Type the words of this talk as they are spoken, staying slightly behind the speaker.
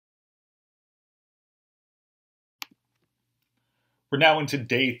We're now into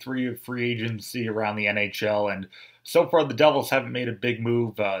day 3 of free agency around the NHL, and so far the Devils haven't made a big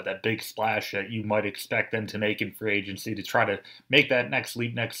move, that big splash that you might expect them to make in free agency to try to make that next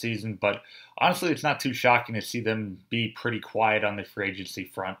leap next season. But honestly, it's not too shocking to see them be pretty quiet on the free agency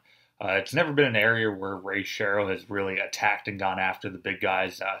front. It's never been an area where Ray Shero has really attacked and gone after the big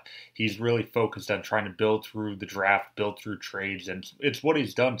guys. He's really focused on trying to build through the draft, build through trades, and it's what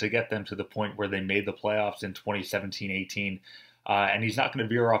he's done to get them to the point where they made the playoffs in 2017-18. And he's not going to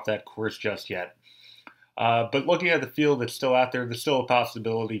veer off that course just yet. But looking at the field that's still out there, there's still a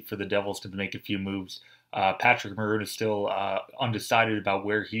possibility for the Devils to make a few moves. Patrick Maroon is still undecided about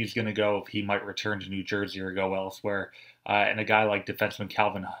where he's going to go, if he might return to New Jersey or go elsewhere. And a guy like defenseman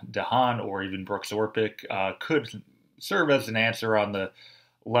Calvin DeHaan or even Brooks Orpik could serve as an answer on the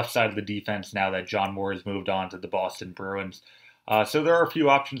left side of the defense now that John Moore has moved on to the Boston Bruins. So there are a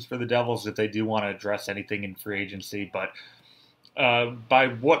few options for the Devils if they do want to address anything in free agency, but by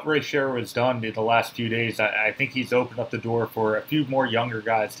what Ray Shero has done in the last few days, I think he's opened up the door for a few more younger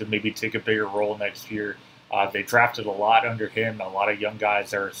guys to maybe take a bigger role next year. They drafted a lot under him. A lot of young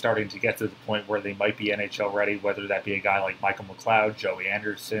guys are starting to get to the point where they might be NHL ready, whether that be a guy like Michael McLeod, Joey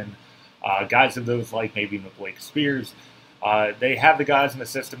Anderson, guys of those like maybe even Blake Spears. They have the guys in the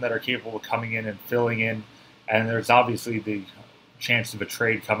system that are capable of coming in and filling in, and there's obviously the chance of a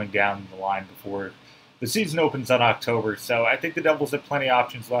trade coming down the line before the season opens in October. So I think the Devils have plenty of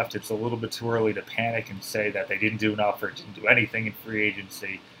options left. It's a little bit too early to panic and say that they didn't do enough or didn't do anything in free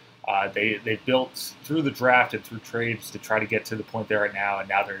agency. They built through the draft and through trades to try to get to the point they're at now, and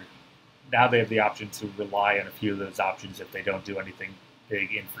now they have the option to rely on a few of those options if they don't do anything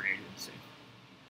big in free agency.